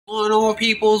Going on,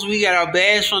 peoples? We got our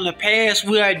bags from the past.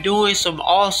 We are doing some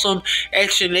awesome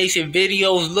explanation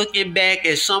videos looking back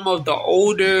at some of the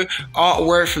older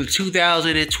artwork from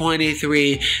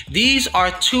 2023. These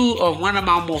are two of one of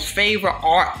my most favorite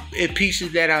art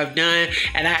pieces that I've done,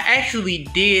 and I actually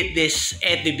did this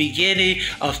at the beginning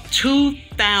of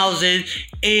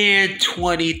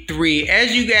 2023.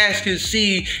 As you guys can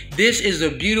see, this is a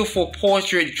beautiful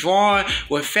portrait drawn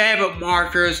with fabric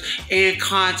markers and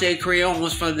Conte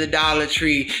crayons from the Dollar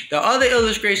Tree. The other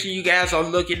illustration you guys are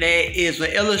looking at is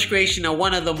an illustration of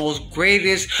one of the most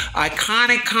greatest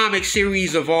iconic comic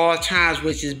series of all times,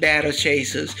 which is Battle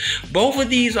Chasers. Both of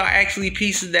these are actually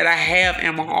pieces that I have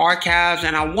in my archives,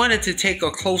 and I wanted to take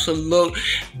a closer look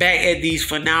back at these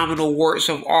phenomenal works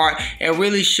of art and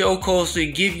really showcase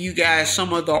and give you guys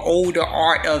some of the older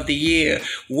art of the year.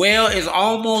 Well, it's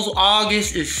almost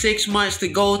August and 6 months to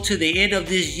go to the end of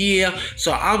this year,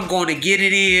 so I'm going to get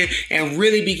it in and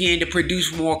really begin to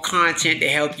produce more content to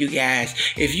help you guys.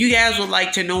 If you guys would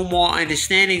like to know more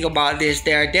understanding about this,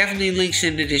 there are definitely links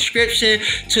in the description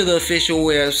to the official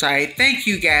website. Thank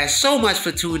you guys so much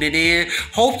for tuning in.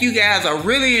 Hope you guys are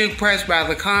really impressed by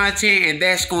the content, and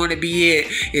that's going to be it.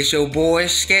 It's your boy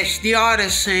Sketch the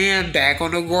Artist saying back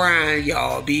on the grind.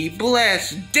 Y'all be blessed.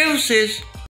 Deuces.